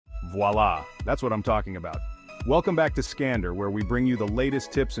Voila, that's what I'm talking about. Welcome back to Scander, where we bring you the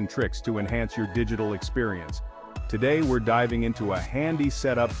latest tips and tricks to enhance your digital experience. Today we're diving into a handy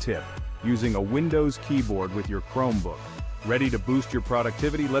setup tip, using a Windows keyboard with your Chromebook. Ready to boost your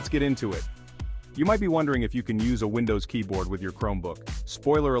productivity? Let's get into it. You might be wondering if you can use a Windows keyboard with your Chromebook.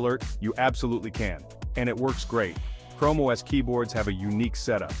 Spoiler alert, you absolutely can. And it works great. Chrome OS keyboards have a unique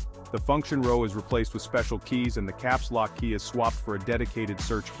setup. The function row is replaced with special keys and the caps lock key is swapped for a dedicated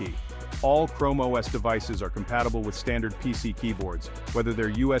search key. All Chrome OS devices are compatible with standard PC keyboards, whether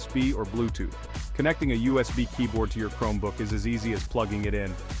they're USB or Bluetooth. Connecting a USB keyboard to your Chromebook is as easy as plugging it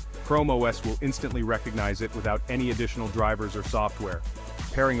in. Chrome OS will instantly recognize it without any additional drivers or software.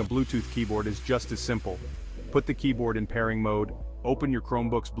 Pairing a Bluetooth keyboard is just as simple. Put the keyboard in pairing mode, open your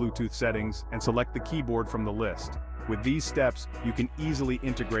Chromebook's Bluetooth settings, and select the keyboard from the list. With these steps, you can easily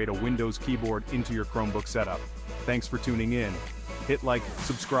integrate a Windows keyboard into your Chromebook setup. Thanks for tuning in. Hit like,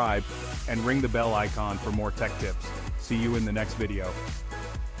 subscribe, and ring the bell icon for more tech tips. See you in the next video.